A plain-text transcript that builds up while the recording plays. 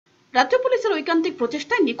রাজ্য পুলিশের ঐকান্তিক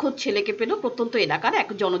প্রচেষ্টায় নিখোঁজ ছেলেকে পেল প্রত্যন্ত এলাকার এক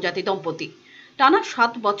জনজাতি দম্পতি। টানা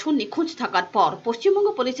 7 বছর নিখোঁজ থাকার পর পশ্চিমবঙ্গ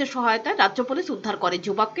পুলিশের সহায়তায় রাজ্য পুলিশ উদ্ধার করে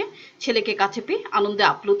যুবককে। ছেলেকে কাছে পেয়ে আনন্দে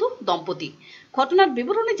আপ্লুত দম্পতি। ঘটনার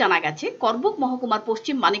বিবরণে জানা গেছে, করবুক মহকুমার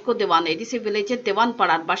পশ্চিম মানিক্য দেওয়ান এডিসি ভিলেজের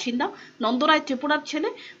দেওয়ানপাড়ার বাসিন্দা নন্দরায় ত্রিপুরার ছেলে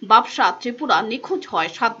বাবসা ত্রিপুরা নিখোঁজ হয়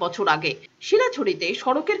 7 বছর আগে। শিলাছড়িতে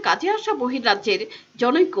সড়কের কাজে আসা বহির্রাজ্যের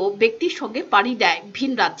জনৈক ব্যক্তির সঙ্গে পাড়ি দেয়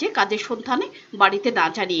ভিন রাজ্যে কাজের সন্ধানে, বাড়িতে না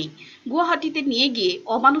জানিয়েই। গুয়াহাটিতে নিয়ে গিয়ে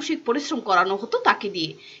অমানসিক পরিশ্রম করানো হতো তাকে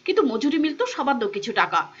দিয়ে, কিন্তু মজুরি মিলত সামান্য কিছু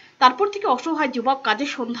টাকা। তারপর থেকে অসহায় যুবক কাজের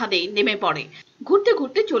সন্ধানে নেমে পড়ে। ঘুরতে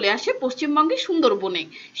ঘুরতে চলে আসে পশ্চিমবঙ্গের সুন্দরবনে।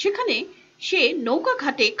 সেখানে সে নৌকা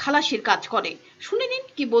ঘাটে খালাসির কাজ করে। শুনে নিন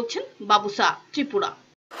কি বলছেন বাবুসা ত্রিপুরা।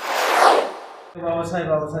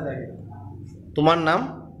 তোমার নাম?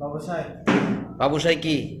 বাবুসাই। বাবুসাই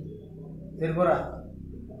কি ত্রিপুরা।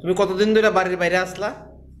 তুমি কতদিন ধরে বাড়ির বাইরে আসলা?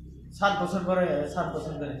 7 বছর পরে, 7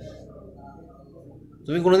 বছর ধরে।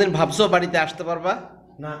 তুমি কোনোদিন ভাবছো বাড়িতে আসতে পারবা?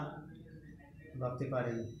 না, ভাবতে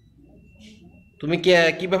পারিনি। তুমি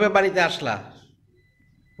কিভাবে বাড়িতে আসলা?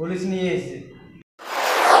 পুলিশ নিয়ে এসেছে।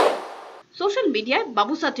 সোশ্যাল মিডিয়ায়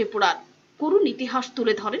বাবুসা ত্রিপুরার করুণ ইতিহাস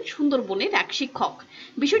তুলে ধরেন সুন্দরবনের এক শিক্ষক।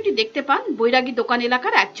 বিষয়টি দেখতে পান বৈরাগী দোকান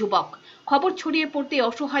এলাকার এক যুবক। খবর ছড়িয়ে পড়তে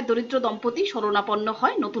অসহায় দরিদ্র দম্পতি শরণাপন্ন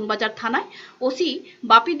হয় নতুন বাজার থানায়। ওসি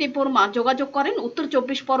বাপি দেববর্মা যোগাযোগ করেন উত্তর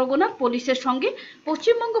 24 পরগনার পুলিশের সঙ্গে।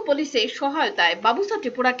 পশ্চিমবঙ্গ পুলিশের সহায়তায় বাবুসা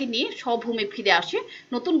ত্রিপুরাকে নিয়ে স্বভূমে ফিরে আসে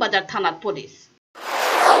নতুন বাজার থানার পুলিশ।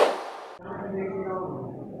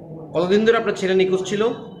 কতদিন ধরে আপনার ছেলে নিখোঁজ ছিল?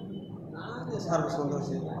 7 বছর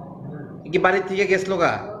ধরে। কি বাড়ির থেকে গেছিল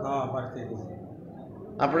গা? হ্যাঁ, বাড়িতে গেছে।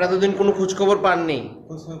 আপনারা এতদিন কোনো খোঁজ খবর পাননি?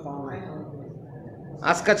 খোঁজ পাওয়া নাই।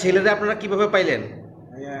 আজকে ছেলেরা আপনারা কিভাবে পাইলেন?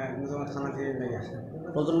 নতুন থানা থেকে নিয়ে আসে।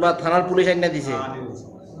 নতুন বা থানার পুলিশ আইনা দিছে? হ্যাঁ, নিয়ে গেছে।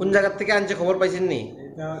 কোন জায়গা থেকে আনছে খবর পাইছেন নি?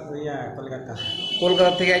 এটা কলকাতা।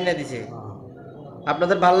 কলকাতা থেকে আইনা দিছে। হ্যাঁ,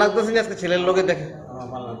 আপনাদের ভালো লাগতেছে না আজকে ছেলের লোকে দেখে?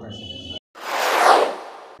 ভালো লাগছে।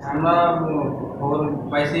 আমরা খবর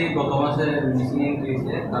পাইছি গত মাসে মিসিং এন্ট্রি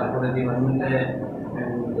হয়েছে, তারপরে ডিপার্টমেন্টে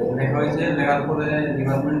দেখা হয়েছে। দেখার পরে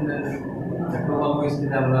ডিপার্টমেন্টে অ্যাপ্রুভাল হয়েছে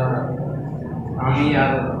যে আমি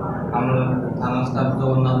আর আমরা থানা স্টাফ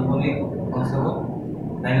জগন্নাথ মল্লিক কনস্টেবল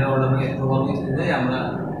লাইনের অর্ডার অ্যাপ্রুভাল হয়েছে যে আমরা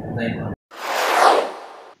যাই।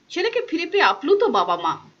 ছেলেকে ফিরে পেয়ে আপ্লুত বাবা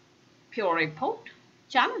মা। ফিওর রিপোর্ট,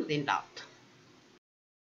 চ্যানেল দিন রাত।